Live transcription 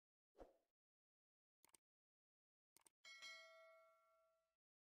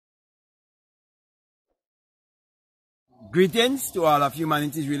Greetings to all of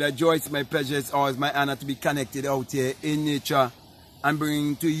humanity. It's really a joy, it's my pleasure, it's always my honor to be connected out here in nature and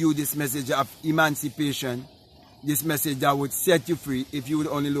bringing to you this message of emancipation, this message that would set you free if you would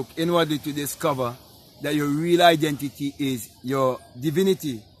only look inwardly to discover that your real identity is your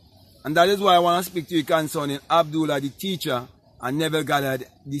divinity. And that is why I want to speak to you concerning Abdullah the teacher and Neville Goddard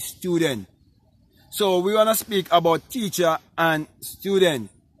the student. So we want to speak about teacher and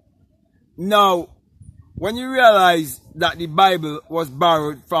student. Now, when you realize that the Bible was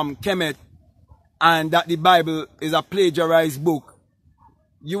borrowed from Kemet and that the Bible is a plagiarized book,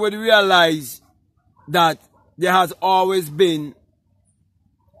 you would realize that there has always been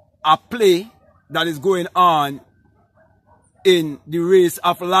a play that is going on in the race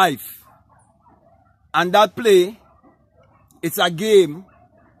of life. And that play, it's a game,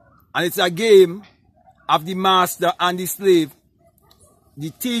 and it's a game of the master and the slave, the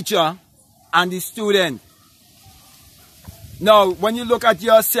teacher and the student. Now, when you look at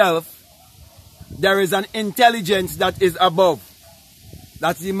yourself, there is an intelligence that is above.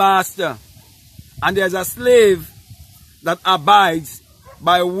 That's the master. And there's a slave that abides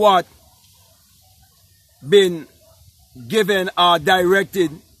by what been given or directed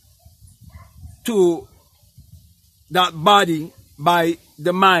to that body by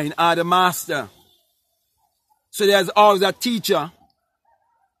the mind or the master. So there's always a teacher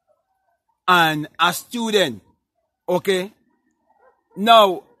and a student. Okay?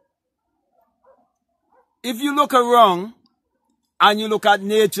 Now, if you look around and you look at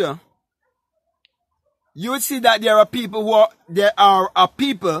nature, you would see that there are people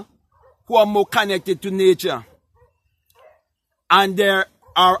who are more connected to nature. And there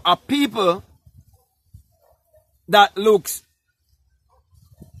are a people that looks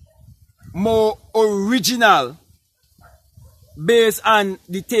more original based on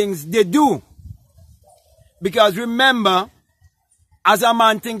the things they do. Because remember, as a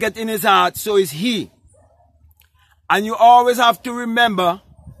man thinketh in his heart, so is he. And you always have to remember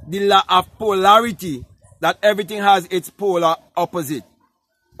the law of polarity, that everything has its polar opposite.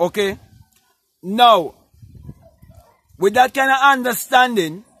 Okay? Now, with that kind of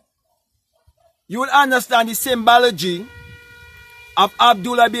understanding, you will understand the symbology of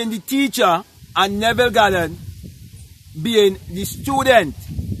Abdullah being the teacher and Neville Goddard being the student.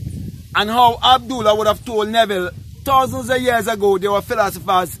 And how Abdullah would have told Neville thousands of years ago, there were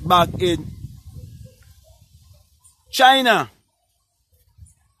philosophers back in China.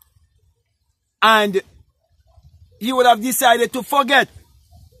 And he would have decided to forget.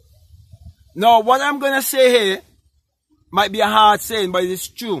 Now, what I'm going to say here might be a hard saying, but it's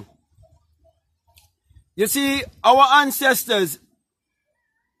true. You see, our ancestors,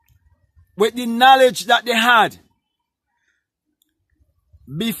 with the knowledge that they had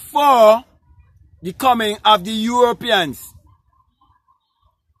before the coming of the Europeans,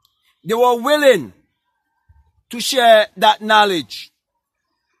 they were willing to share that knowledge.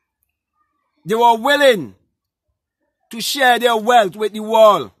 They were willing to share their wealth with the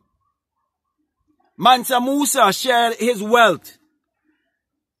world. Mansa Musa shared his wealth.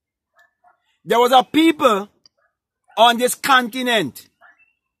 There was a people on this continent,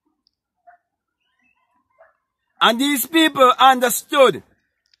 and these people understood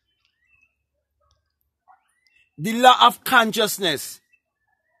the law of consciousness.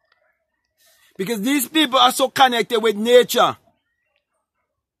 Because these people are so connected with nature.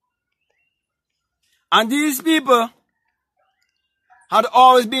 And these people had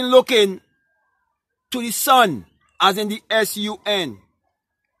always been looking to the sun, as in the S-U-N.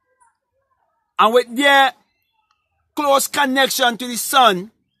 And with their close connection to the sun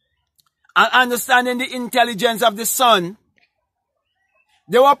and understanding the intelligence of the sun,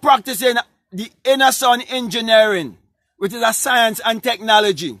 they were practicing the inner sun engineering, which is a science and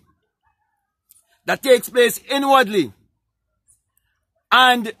technology that takes place inwardly.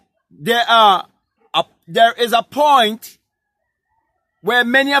 And there is a point where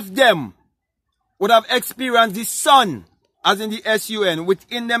many of them would have experienced the sun, as in the S-U-N,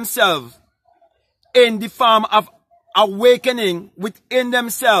 within themselves, in the form of awakening within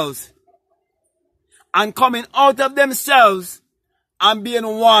themselves and coming out of themselves and being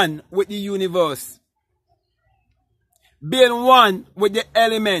one with the universe. Being one with the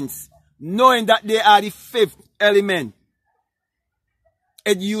elements, knowing that they are the fifth element.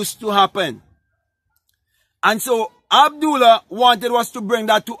 It used to happen. And so Abdullah wanted us to bring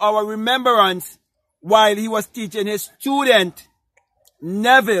that to our remembrance while he was teaching his student,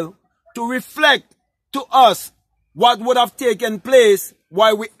 Neville, to reflect to us what would have taken place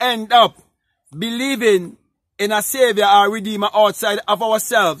while we end up believing in a savior or redeemer outside of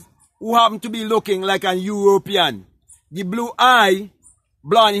ourselves who happen to be looking like a European. the blue eye,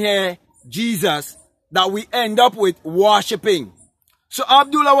 blonde hair Jesus that we end up with worshipping. So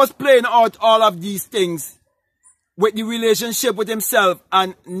Abdullah was playing out all of these things with the relationship with himself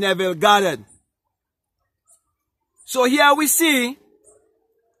and Neville Goddard. So here we see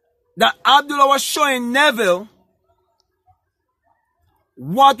that Abdullah was showing Neville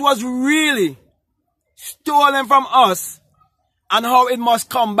what was really stolen from us and how it must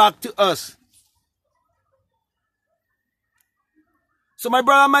come back to us. So my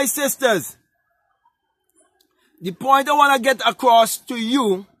brother and my sisters, the point I want to get across to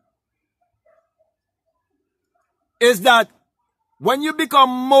you is that when you become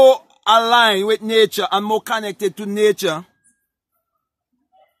more aligned with nature and more connected to nature,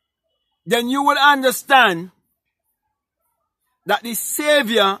 then you will understand that the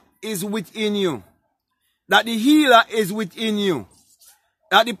Savior is within you, that the healer is within you,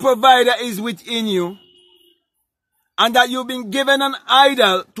 that the provider is within you, and that you've been given an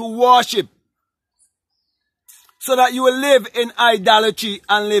idol to worship so that you will live in idolatry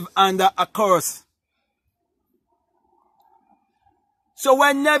and live under a curse. So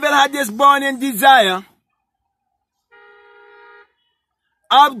when Neville had this burning desire,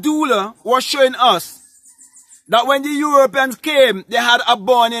 Abdullah was showing us that when the Europeans came, they had a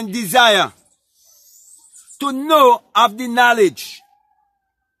burning desire to know of the knowledge,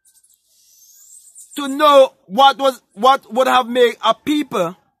 to know what would have made a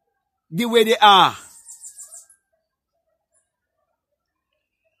people the way they are.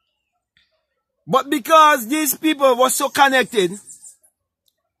 But because these people were so connected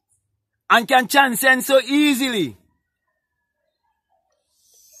and can transcend so easily,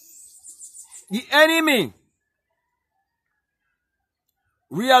 the enemy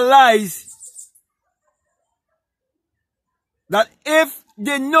realized that if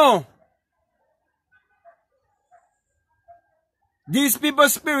they know these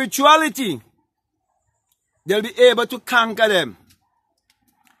people's spirituality, they'll be able to conquer them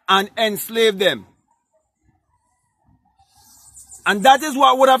and enslave them. And that is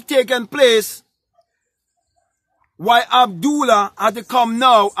what would have taken place why Abdullah had to come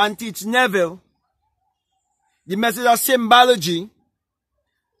now and teach Neville the message of symbology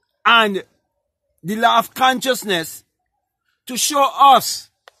and the law of consciousness, to show us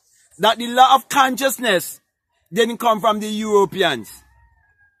that the law of consciousness didn't come from the Europeans,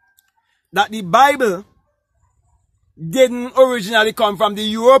 that the Bible didn't originally come from the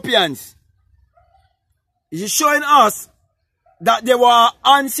Europeans. It is showing us that there were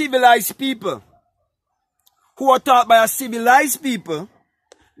uncivilized people who were taught by a civilized people,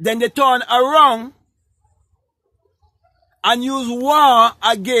 then they turn around and use war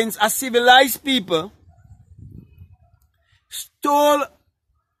against a civilized people, stole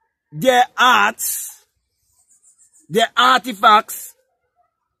their arts, their artifacts,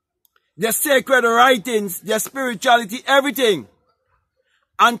 their sacred writings, their spirituality, everything,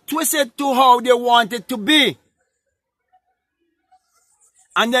 and twist it to how they want it to be.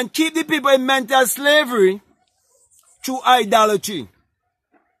 And then keep the people in mental slavery through idolatry.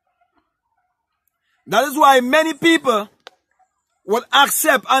 That is why many people would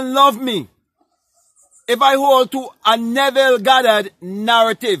accept and love me if I hold to a Neville Goddard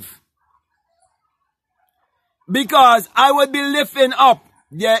narrative, because I would be lifting up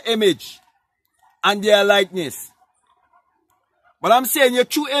their image and their likeness. But I'm saying your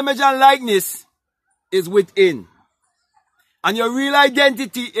true image and likeness is within, and your real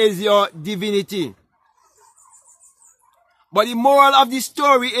identity is your divinity. But the moral of the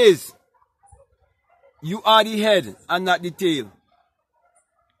story is, you are the head and not the tail.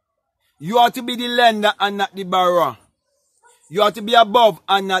 You are to be the lender and not the borrower. You are to be above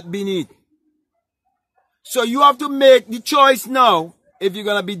and not beneath. So you have to make the choice now if you're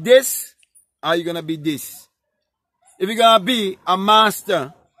going to be this or you're going to be this. If you're going to be a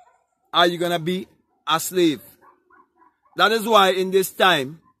master or you're going to be a slave. That is why in this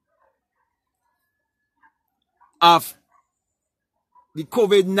time of the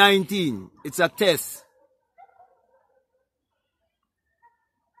COVID-19, it's a test.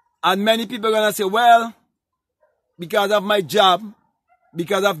 And many people are going to say, well, because of my job,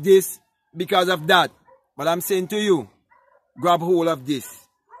 because of this, because of that. But I'm saying to you, grab hold of this.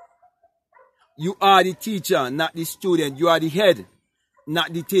 You are the teacher, not the student. You are the head,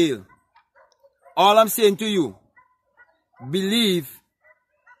 not the tail. All I'm saying to you, believe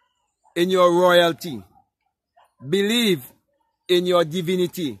in your royalty. Believe in your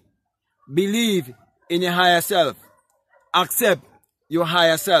divinity. Believe in your higher self. Accept your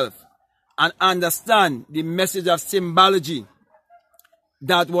higher self and understand the message of symbology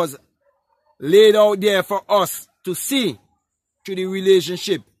that was laid out there for us to see through the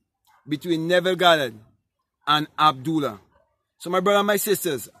relationship between Neville Goddard and Abdullah. So my brother and my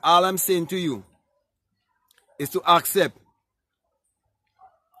sisters, all I'm saying to you is to accept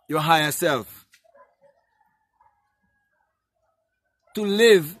your higher self. To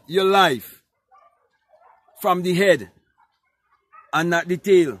live your life from the head and not the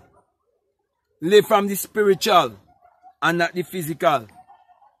tail. Live from the spiritual and not the physical.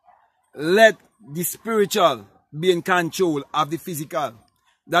 Let the spiritual be in control of the physical.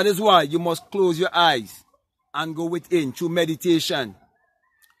 That is why you must close your eyes and go within through meditation,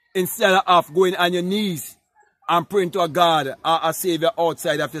 instead of going on your knees and praying to a God or a Savior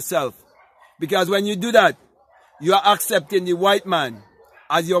outside of yourself. Because when you do that, you are accepting the white man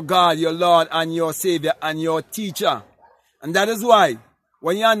as your God, your Lord, and your Savior, and your teacher. And that is why,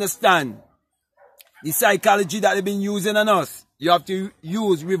 when you understand the psychology that they've been using on us, you have to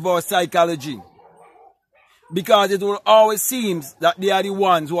use reverse psychology. Because it will always seem that they are the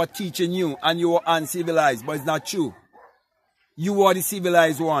ones who are teaching you and you are uncivilized. But it's not true. You are the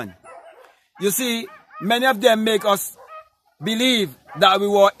civilized one. You see, many of them make us believe that we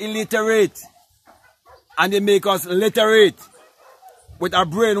were illiterate. And they make us literate with a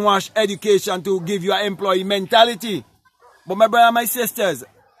brainwash education to give you an employee mentality. But my brother and my sisters,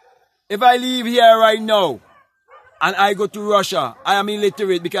 if I leave here right now and I go to Russia, I am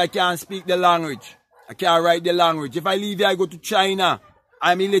illiterate because I can't speak the language. I can't write the language. If I leave here, I go to China,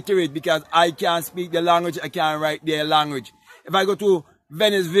 I'm illiterate because I can't speak the language, I can't write their language. If I go to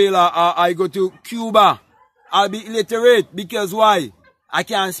Venezuela or I go to Cuba, I'll be illiterate because why? I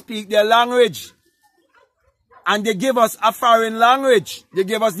can't speak their language. And they give us a foreign language. They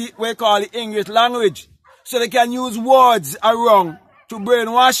give us what we call the English language. So they can use words around to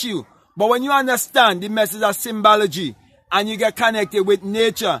brainwash you. But when you understand the message of symbology and you get connected with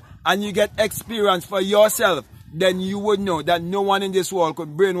nature and you get experience for yourself, then you would know that no one in this world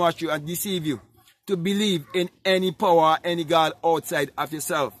could brainwash you and deceive you to believe in any power, any God outside of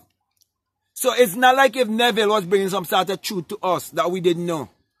yourself. So it's not like if Neville was bringing some sort of truth to us that we didn't know.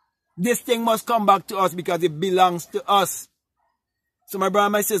 This thing must come back to us because it belongs to us. So my brother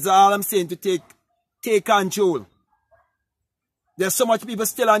and my sister, all I'm saying to take control. There's so much people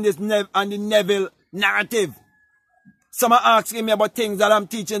still on this on the Neville narrative. Some are asking me about things that I'm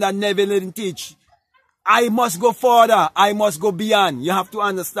teaching that Neville didn't teach. I must go further. I must go beyond. You have to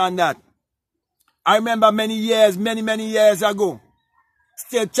understand that. I remember many years ago,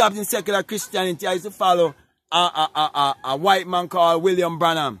 still trapped in secular Christianity, I used to follow a white man called William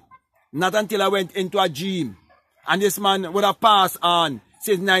Branham. Not until I went into a dream. And this man would have passed on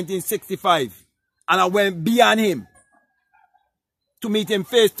since 1965. And I went beyond him to meet him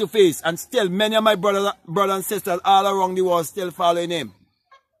face to face. And still many of my brothers and sisters all around the world still following him.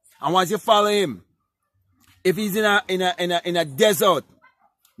 And once you follow him, if he's in a desert,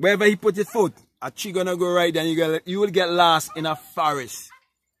 wherever he put his foot, a tree gonna go right then you will get lost in a forest.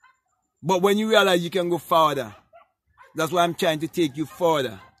 But when you realize you can go further, that's why I'm trying to take you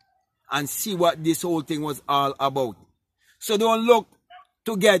further and see what this whole thing was all about. So don't look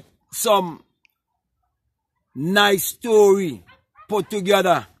to get some nice story put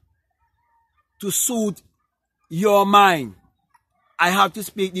together to suit your mind. I have to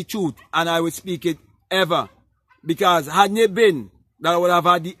speak the truth and I will speak it ever. Because hadn't it been that I would have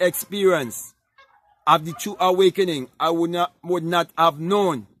had the experience of the true awakening, I would not have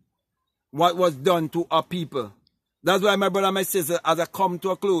known what was done to our people. That's why my brother and my sister, as I come to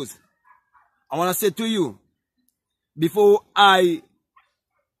a close, I want to say to you, before I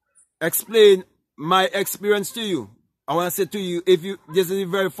explain my experience to you, I want to say to you, if this is the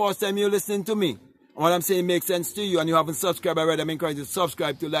very first time you're listening to me, what I'm saying makes sense to you and you haven't subscribed already, I'm encouraging you to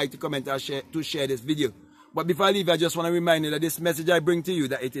subscribe, to like, to comment, and share this video. But before I leave, I just want to remind you that this message I bring to you,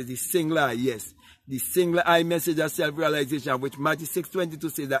 that it is the single eye, yes, the single eye message of self-realization, which Matthew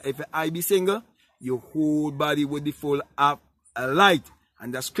 6:22 says that if your eye be single, your whole body would be full of light.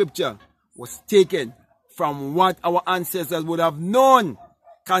 And the scripture was taken from what our ancestors would have known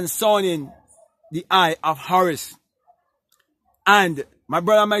concerning the eye of Horus. And my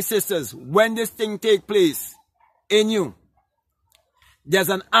brother and my sisters, when this thing take place in you, there's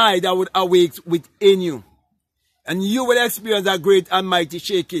an eye that would awake within you. And you will experience that great and mighty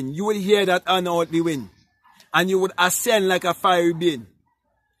shaking. You will hear that unearthly wind. And you would ascend like a fiery being.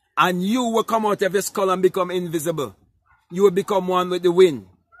 And you will come out of your skull and become invisible. You will become one with the wind.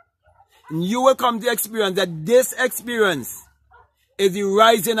 And you will come to experience that this experience is the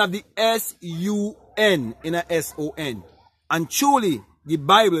rising of the S-U-N in a S-O-N. And truly, the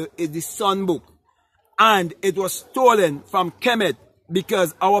Bible is the Sun book. And it was stolen from Kemet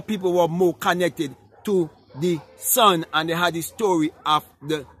because our people were more connected to the sun, and they had the story of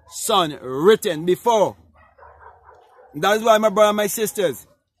the sun written before. That is why, my brother and my sisters,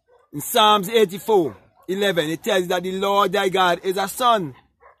 in Psalms 84:11, it tells that the Lord thy God is a sun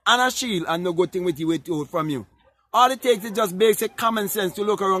and a shield, and no good thing with you withhold from you. All it takes is just basic common sense to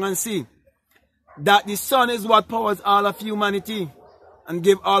look around and see that the sun is what powers all of humanity and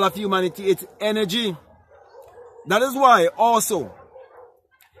give all of humanity its energy. That is why also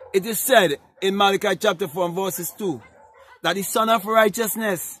it is said in Malachi chapter 4 and verses 2 that the Son of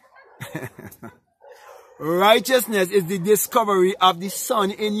Righteousness righteousness is the discovery of the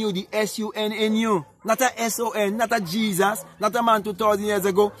Son in you, the S-U-N in you. Not a S-O-N, not a Jesus, not a man 2,000 years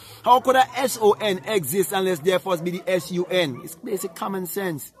ago. How could a S-O-N exist unless there first be the S-U-N? It's basic common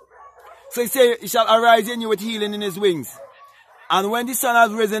sense. So he said, he shall arise in you with healing in his wings. And when the sun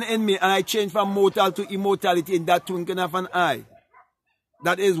has risen in me, and I change from mortal to immortality in that twinkling of an eye,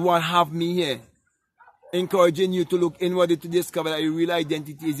 that is what have me here. Encouraging you to look inwardly to discover that your real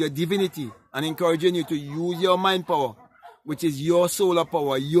identity is your divinity, and encouraging you to use your mind power, which is your solar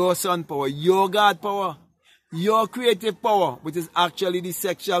power, your sun power, your God power, your creative power, which is actually the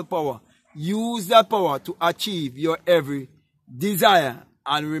sexual power. Use that power to achieve your every desire,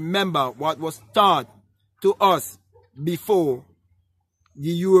 and remember what was taught to us before the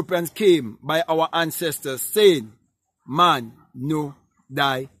Europeans came by our ancestors, saying, man, know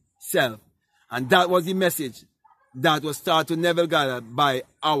thyself. And that was the message that was taught to Neville Goddard by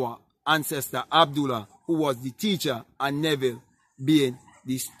our ancestor Abdullah, who was the teacher, and Neville being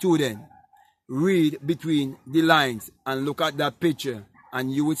the student. Read between the lines and look at that picture,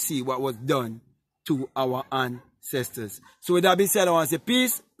 and you would see what was done to our ancestors. So with that being said, I want to say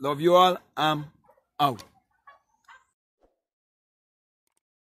peace, love you all, I'm out.